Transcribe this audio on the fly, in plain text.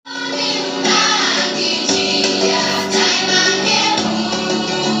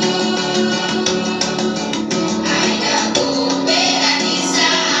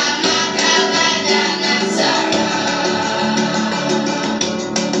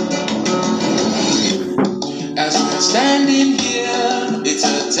standing here, it's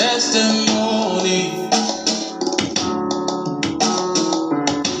a testimony.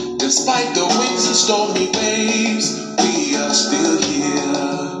 Despite the winds and stormy waves, we are still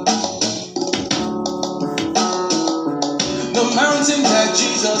here. The mountain that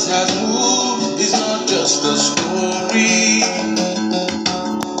Jesus has moved is not just a story.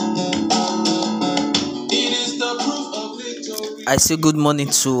 It is the proof of victory. I say good morning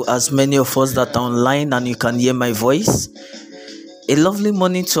to as many of us that are online and you can hear my voice. A lovely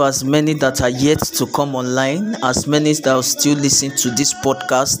morning to as many that are yet to come online, as many that will still listen to this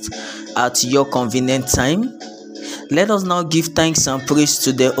podcast at your convenient time. Let us now give thanks and praise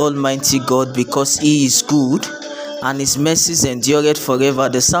to the Almighty God because He is good and His mercies endureth forever.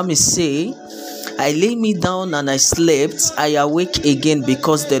 The psalmist say, I lay me down and I slept, I awake again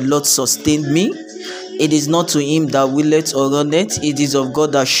because the Lord sustained me. It is not to him that willeth or runneth, it is of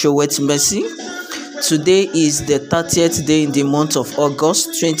God that showeth mercy. Today is the 30th day in the month of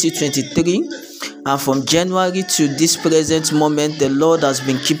August 2023, and from January to this present moment, the Lord has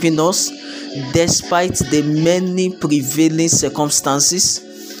been keeping us despite the many prevailing circumstances.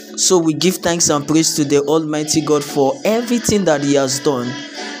 So we give thanks and praise to the Almighty God for everything that He has done.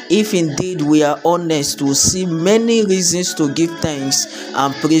 If indeed we are honest, we'll see many reasons to give thanks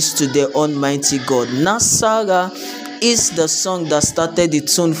and praise to the Almighty God. Nasara is the song that started the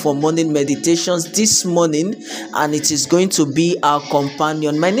tune for morning meditations this morning, and it is going to be our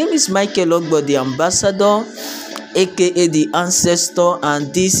companion. My name is Michael Ogbo, the ambassador, aka the ancestor,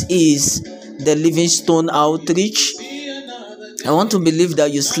 and this is the Livingstone Outreach. I want to believe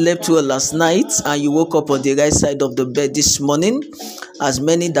that you slept well last night and you woke up on the right side of the bed this morning. As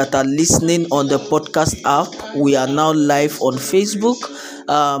many that are listening on the podcast app, we are now live on Facebook.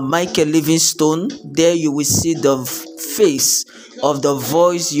 Michael Livingstone, there you will see the face of the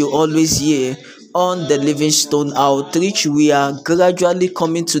voice you always hear on the Livingstone Outreach. We are gradually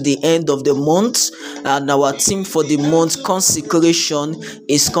coming to the end of the month, and our theme for the month, consecration,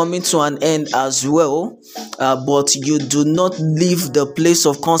 is coming to an end as well. But you do not leave the place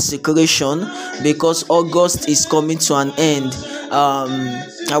of consecration because August is coming to an end.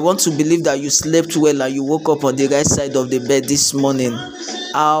 I want to believe that you slept well and you woke up on the right side of the bed this morning.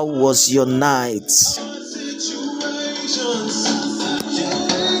 How was your night?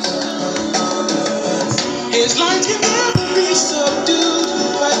 It's like you never be subdued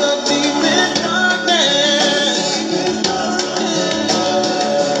by the deep darkness.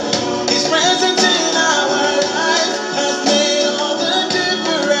 His presence in our life has made all the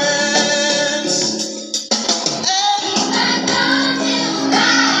difference.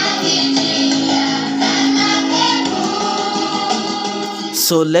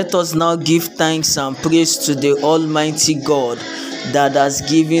 So let us now give thanks and praise to the Almighty God that has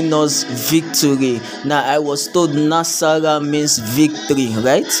given us victory. Now, I was told Nasara means victory,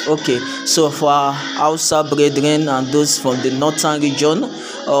 right? Okay, so for our Hausa brethren and those from the northern region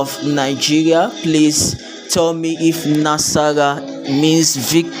of Nigeria, please tell me if Nasara means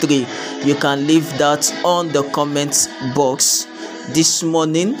victory. You can leave that on the comment box. This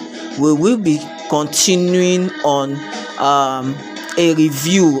morning, we will be continuing on a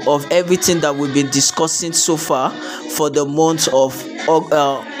review of everything that we've been discussing so far for the month of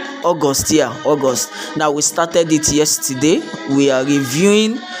August. Now, we started it yesterday. We are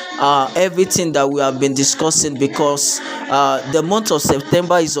reviewing everything that we have been discussing because the month of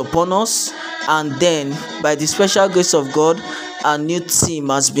September is upon us, and then by the special grace of God, a new theme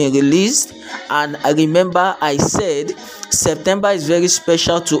has been released. And I remember I said September is very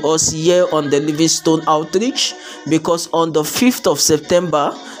special to us here on the Livingstone Outreach because on the 5th of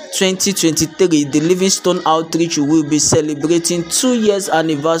September 2023, the Livingstone Outreach will be celebrating 2 years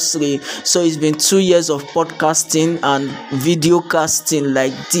anniversary. So it's been 2 years of podcasting and video casting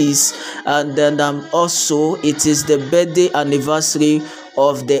like this, and then also it is the birthday anniversary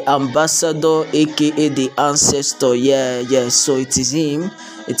of the ambassador, aka the ancestor. So it is him,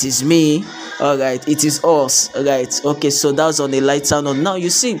 it is me, all right, it is us, all right. Okay, so that's on a lighter note. Now you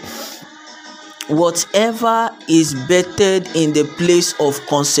see, whatever is bettered in the place of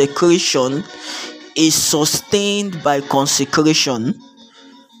consecration is sustained by consecration.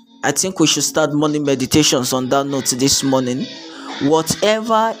 I think we should start morning meditations on that note this morning.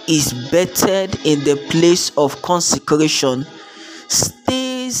 Whatever is bettered in the place of consecration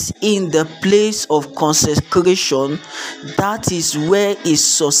stays in the place of consecration. That is where its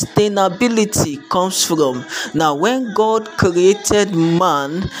sustainability comes from. Now, when God created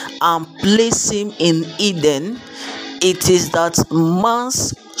man and placed him in Eden, it is that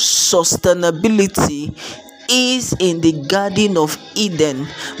man's sustainability is in the Garden of Eden,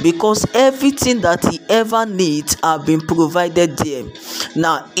 because everything that he ever needs have been provided there.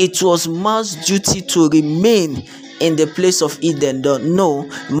 Now it was man's duty to remain in the place of Eden. No,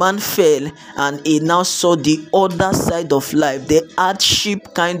 man fell and he now saw the other side of life, the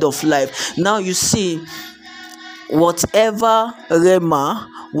hardship kind of life. Now you see, whatever rema,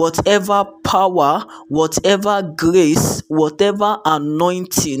 whatever power, whatever grace, whatever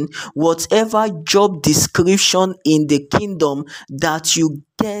anointing, whatever job description in the kingdom that you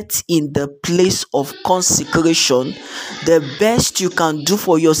get in the place of consecration, the best you can do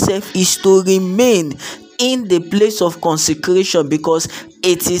for yourself is to remain in the place of consecration, because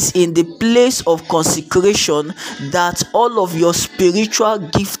it is in the place of consecration that all of your spiritual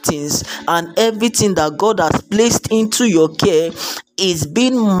giftings and everything that God has placed into your care is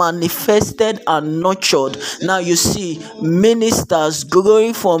being manifested and nurtured. Now you see ministers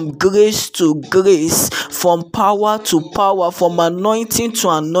growing from grace to grace, from power to power, from anointing to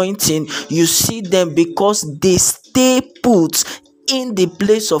anointing. You see them because they stay put in the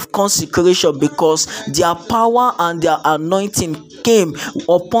place of consecration, because their power and their anointing came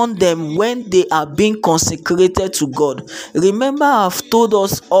upon them when they are being consecrated to God. Remember, I've told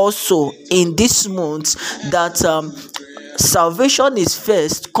us also in this month that salvation is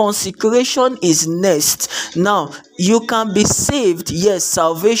first, consecration is next. Now you can be saved, yes,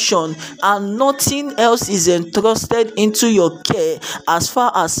 salvation, and nothing else is entrusted into your care as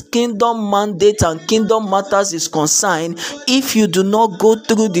far as kingdom mandate and kingdom matters is concerned, if you do not go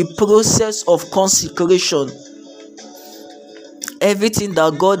through the process of consecration. Everything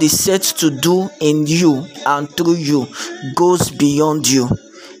that God is set to do in you and through you goes beyond you.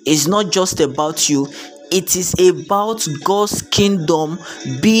 It's not just about you. It is about God's kingdom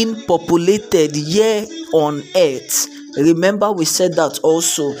being populated here on earth. Remember, we said that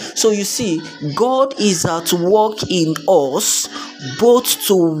also. So you see, God is at work in us, both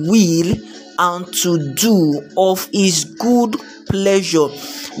to will and to do of his good pleasure,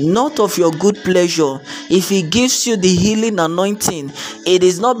 not of your good pleasure. If he gives you the healing anointing, it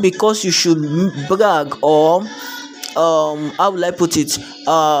is not because you should brag or how will I put it,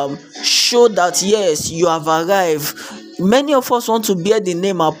 show that yes, you have arrived. Many of us want to bear the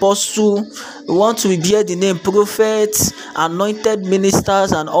name apostle, want to bear the name prophet, anointed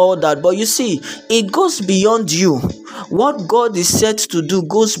ministers and all that, but you see, it goes beyond you. What God is set to do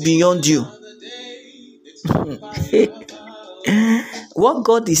goes beyond you. What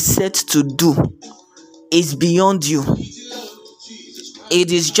God is set to do is beyond you.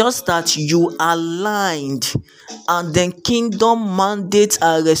 It is just that you aligned, and then kingdom mandates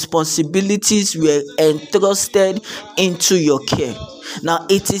and responsibilities were entrusted into your care. Now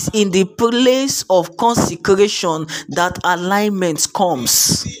it is in the place of consecration that alignment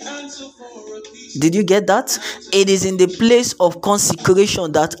comes. Did you get that? It is in the place of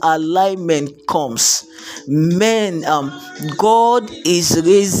consecration that alignment comes. God is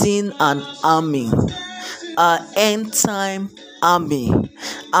raising an army, an end time army,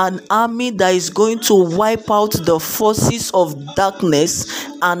 an army that is going to wipe out the forces of darkness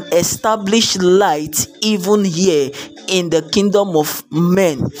and establish light even here in the kingdom of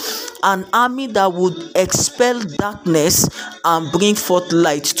men. An army that would expel darkness and bring forth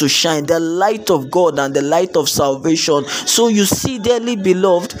light to shine, the light of God and the light of salvation. So you see, dearly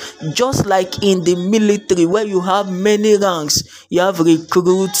beloved, just like in the military where you have many ranks, you have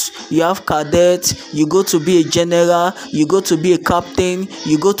recruits, you have cadets, you go to be a general, you go to be a captain,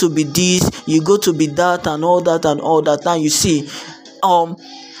 you go to be this, you go to be that, and all that and all that. And you see,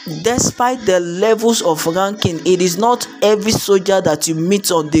 despite the levels of ranking, it is not every soldier that you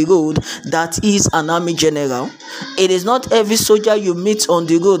meet on the road that is an army general. It is not every soldier you meet on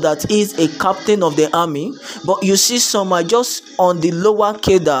the road that is a captain of the army. But you see, some are just on the lower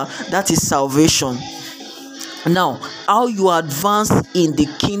cadre. That is salvation. Now, how you advance in the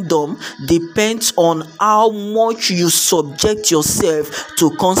kingdom depends on how much you subject yourself to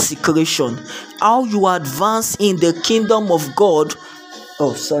consecration. How you advance in the kingdom of God. For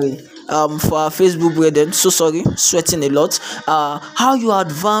our Facebook brethren, so sorry, sweating a lot. How you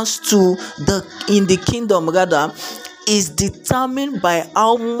advance in the kingdom rather is determined by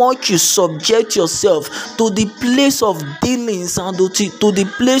how much you subject yourself to the place of dealings and to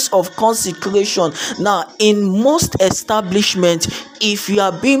the place of consecration. Now, in most establishments, if you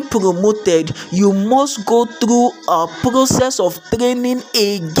are being promoted, you must go through a process of training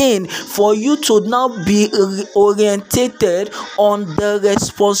again for you to now be orientated on the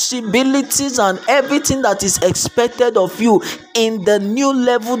responsibilities and everything that is expected of you in the new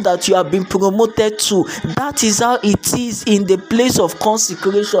level that you have been promoted to. That is how it is in the place of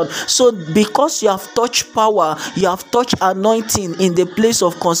consecration. So because you have touched power, you have touched anointing in the place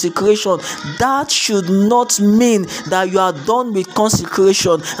of consecration, that should not mean that you are done with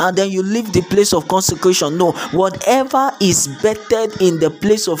consecration and then you leave the place of consecration. No, whatever is bettered in the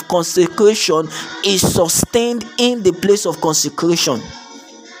place of consecration is sustained in the place of consecration.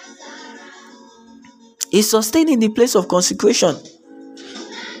 Is sustained in the place of consecration.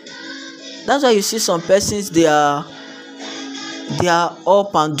 That's why you see some persons, they are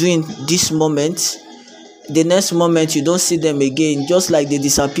up and doing this moment. The next moment you don't see them again, just like they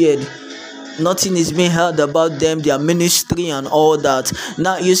disappeared. Nothing is being heard about them, their ministry and all that.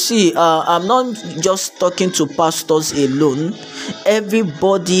 Now you see, I'm not just talking to pastors alone.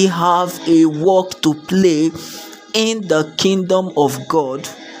 Everybody have a work to play in the kingdom of God.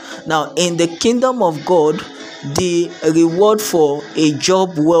 Now in the kingdom of God, the reward for a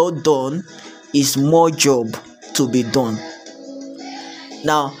job well done is more job to be done.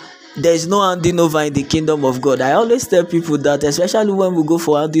 Now there is no handing over in the kingdom of God. I always tell people that, especially when we go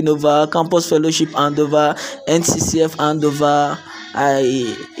for handing over, campus fellowship handover, NCCF handover,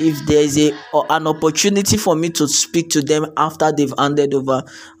 if there is an opportunity for me to speak to them after they've handed over,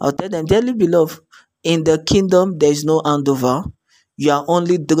 I'll tell them, dearly beloved, in the kingdom there is no handover. You are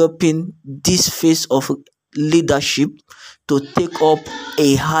only dropping this phase of leadership to take up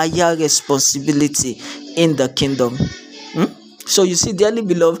a higher responsibility in the kingdom. So you see, dearly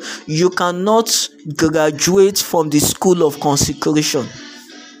beloved, you cannot graduate from the school of consecration.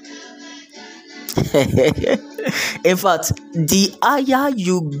 In fact, the higher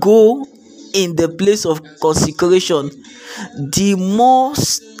you go in the place of consecration, the more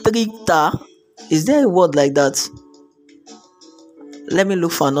stricter, is there a word like that? Let me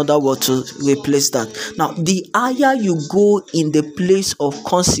look for another word to replace that. Now, the higher you go in the place of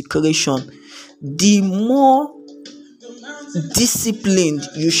consecration, the more disciplined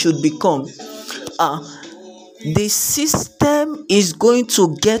you should become. The system is going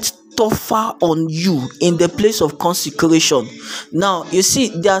to get tougher on you in the place of consecration. Now you see,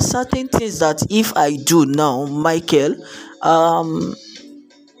 there are certain things that if I do now, Michael,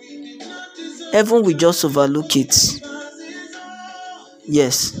 heaven will just overlook it.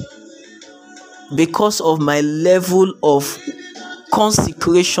 Yes, because of my level of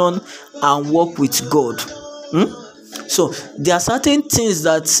consecration and work with God. So there are certain things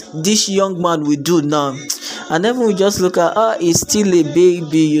that this young man will do now, and then we just look at, he's still a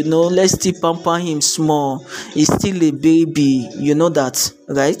baby, let's still pamper him small. He's still a baby, that,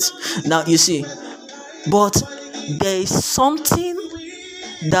 right? Now you see, but there is something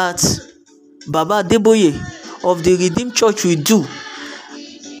that Baba Deboye of the Redeemed Church will do,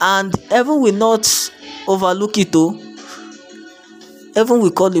 and heaven will not overlook it. Heaven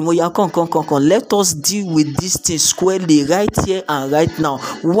will call him, come. Let us deal with this thing squarely right here and right now.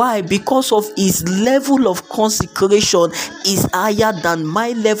 Why? Because of his level of consecration is higher than my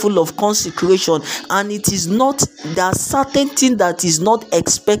level of consecration, and it is not, there are certain things that is not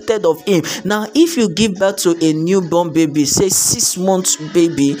expected of him. Now, if you give birth to a newborn baby, say 6 months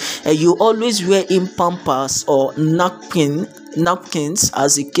baby, and you always wear him pampers or napkins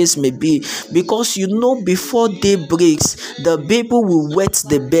as the case may be, because before day breaks the baby will wet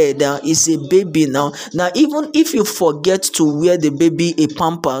the bed. It's a baby now. Even if you forget to wear the baby a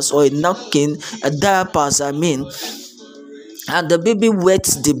pampers or a napkin, a diapers and the baby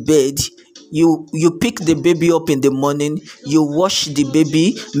wets the bed, you pick the baby up in the morning, you wash the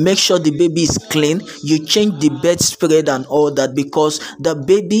baby, make sure the baby is clean, you change the bedspread and all that, because the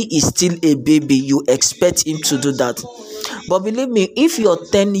baby is still a baby. You expect him to do that. But believe me, if your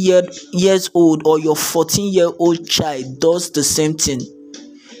 10 years old or your 14-year-old child does the same thing,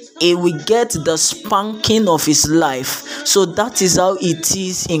 he will get the spanking of his life. So that is how it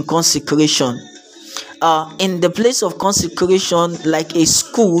is in consecration. In the place of consecration, like a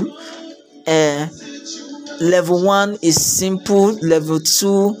school, level 1 is simple, level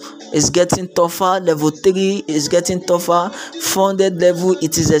 2 is getting tougher, level 3 is getting tougher, 400 level,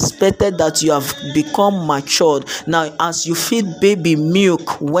 it is expected that you have become matured. Now, as you feed baby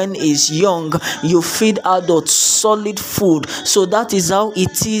milk when it's young, you feed adults solid food. So that is how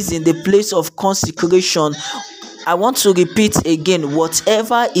it is in the place of consecration. I want to repeat again,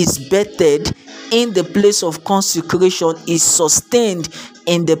 whatever is bettered in the place of consecration is sustained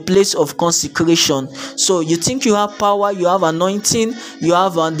in the place of consecration. So you think you have power, you have anointing, you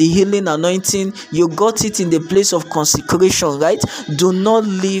have the healing anointing, you got it in the place of consecration, right? Do not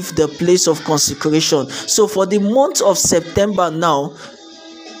leave the place of consecration. So for the month of September now,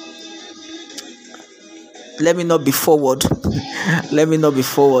 let me not be forward.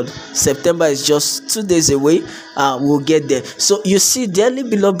 September is just 2 days away. We'll get there. So you see, dearly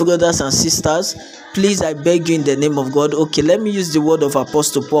beloved brothers and sisters, please, I beg you in the name of God. Okay, let me use the word of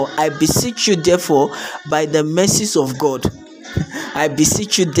Apostle Paul. I beseech you therefore by the mercies of God. I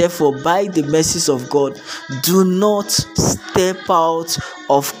beseech you therefore by the mercies of God, do not step out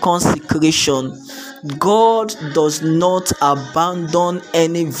of consecration. God does not abandon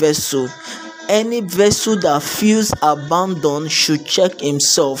any vessel. Any vessel that feels abandoned should check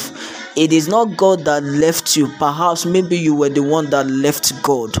himself. It is not God that left you. Perhaps maybe you were the one that left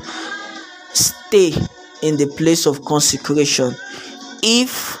God. Stay in the place of consecration.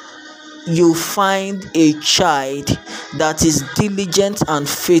 If you find a child that is diligent and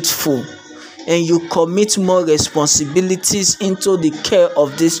faithful, and you commit more responsibilities into the care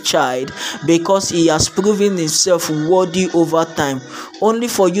of this child because he has proven himself worthy over time, only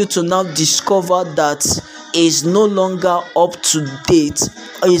for you to now discover that he is no longer up to date,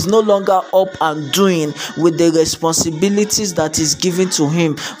 is no longer up and doing with the responsibilities that is given to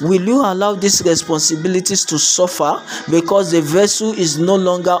him, will you allow these responsibilities to suffer because the vessel is no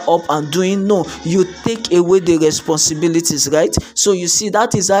longer up and doing? No, you take away the responsibilities, right? So you see,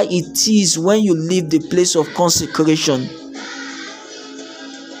 that is how it is when you leave the place of consecration.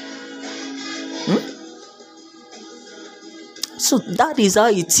 So that is how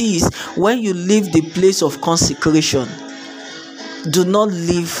it is when you leave the place of consecration. Do not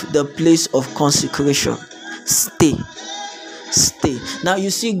leave the place of consecration. Stay. Now you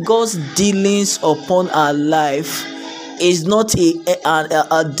see, God's dealings upon our life is not a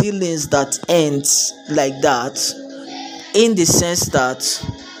dealings that ends like that, in the sense that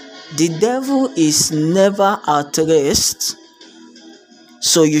the devil is never at rest,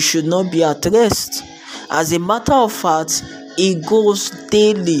 so you should not be at rest. As a matter of fact, he goes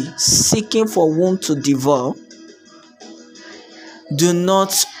daily seeking for whom to devour. Do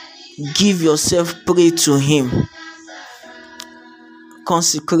not give yourself prey to him.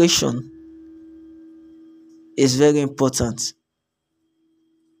 Consecration is very important.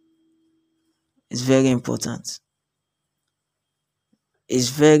 It's very important. It's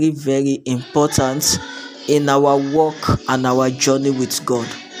very, very important in our walk and our journey with God.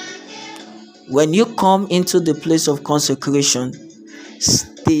 When you come into the place of consecration,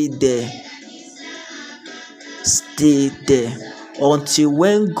 stay there. Stay there until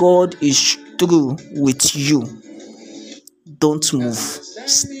when God is through with you. Don't move.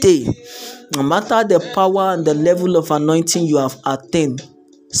 Stay. No matter the power and the level of anointing you have attained,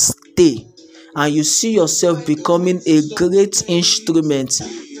 stay. And you see yourself becoming a great instrument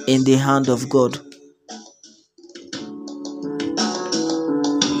in the hand of God.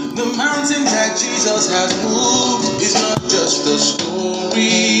 The mountain that Jesus has moved is not just a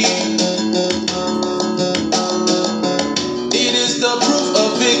story. It is the proof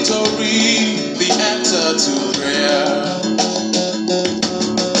of victory, the answer to prayer.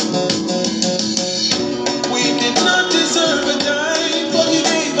 We did not deserve a dime, but He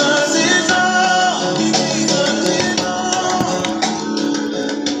gave us His all. He gave us His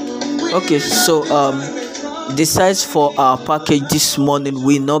all. Okay, so the size for our package this morning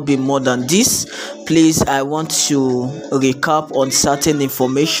will not be more than this. Please, I want to recap on certain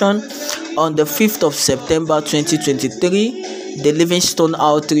information. On the 5th of September 2023, the Livingstone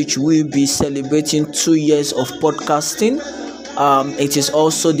Outreach will be celebrating 2 years of podcasting. It is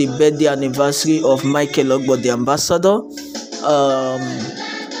also the birthday anniversary of Michael Ogbo, the ambassador.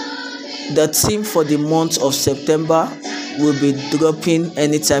 The theme for the month of September will be dropping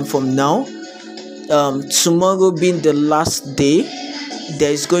anytime from now. Tomorrow being the last day,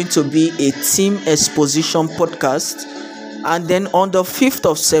 there is going to be a team exposition podcast, and then on the 5th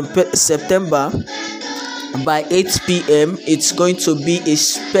of September by 8 p.m. it's going to be a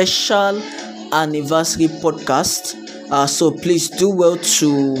special anniversary podcast. So please do well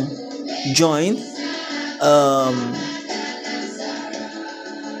to join.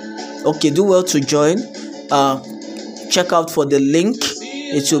 Do well to join. Check out for the link.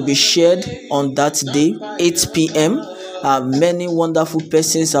 It will be shared on that day, 8 p.m. Many wonderful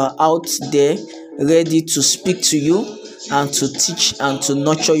persons are out there ready to speak to you and to teach and to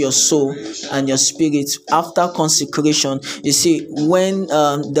nurture your soul and your spirit. After consecration, you see, when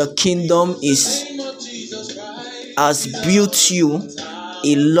the kingdom has built you,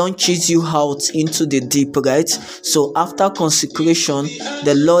 it launches you out into the deep, right? So after consecration,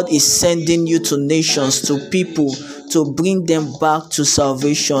 the Lord is sending you to nations, to people, to bring them back to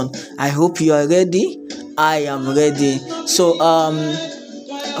salvation. I hope you are ready. I am ready. So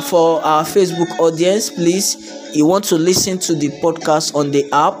for our Facebook audience, please, you want to listen to the podcast on the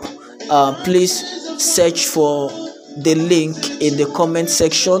app, please search for the link in the comment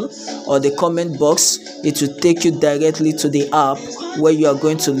section or the comment box. It will take you directly to the app where you are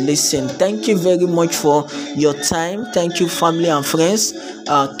going to listen. Thank you very much for your time. Thank you, family and friends.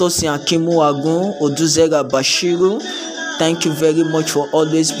 Tosin Akimu Agun, Oduzera Bashiru, thank you very much for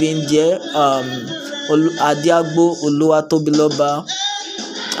always being there. Adiagbo Oluwatobiloba,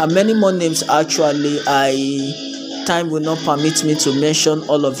 and many more names. Actually, time will not permit me to mention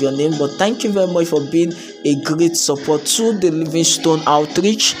all of your names, but thank you very much for being a great support to the Livingstone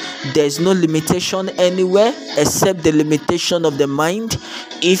Outreach. There is no limitation anywhere except the limitation of the mind.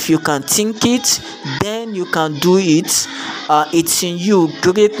 If you can think it, then you can do it. It's in you.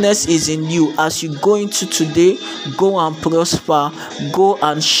 Greatness is in you. As you go into today, go and prosper, go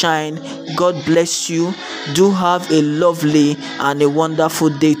and shine. God bless you. Do have a lovely and a wonderful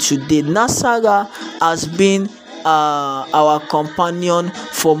day today. Nasara has been our companion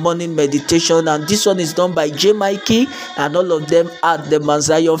for morning meditation, and this one is done by J. Mikey and all of them at the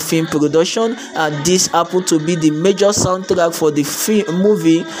Mazayon Film Production, and this happened to be the major soundtrack for the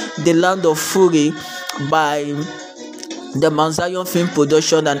movie The Land of Fury by the Manzayon Film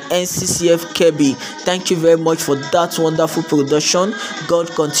Production and NCCF Kirby. Thank you very much for that wonderful production.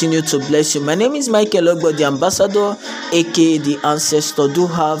 God continue to bless you. My name is Michael Ogbo, the ambassador, aka the ancestor. Do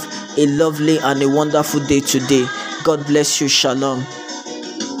have a lovely and a wonderful day today. God bless you. Shalom.